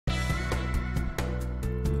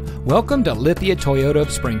Welcome to Lithia Toyota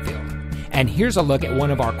of Springfield. And here's a look at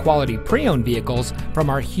one of our quality pre-owned vehicles from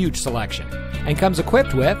our huge selection. And comes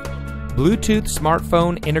equipped with Bluetooth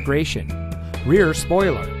smartphone integration, rear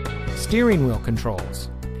spoiler, steering wheel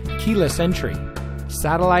controls, keyless entry,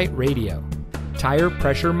 satellite radio, tire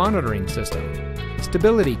pressure monitoring system,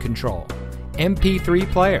 stability control, MP3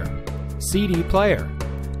 player, CD player,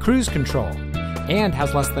 cruise control, and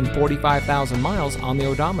has less than 45,000 miles on the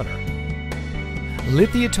odometer.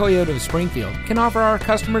 Lithia Toyota of Springfield can offer our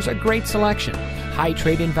customers a great selection, high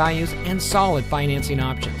trade-in values, and solid financing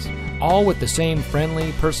options, all with the same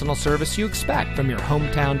friendly, personal service you expect from your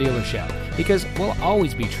hometown dealership, because we'll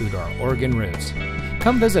always be true to our Oregon roots.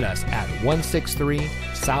 Come visit us at 163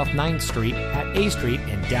 South 9th Street at A Street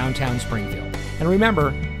in downtown Springfield. And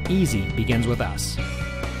remember, easy begins with us.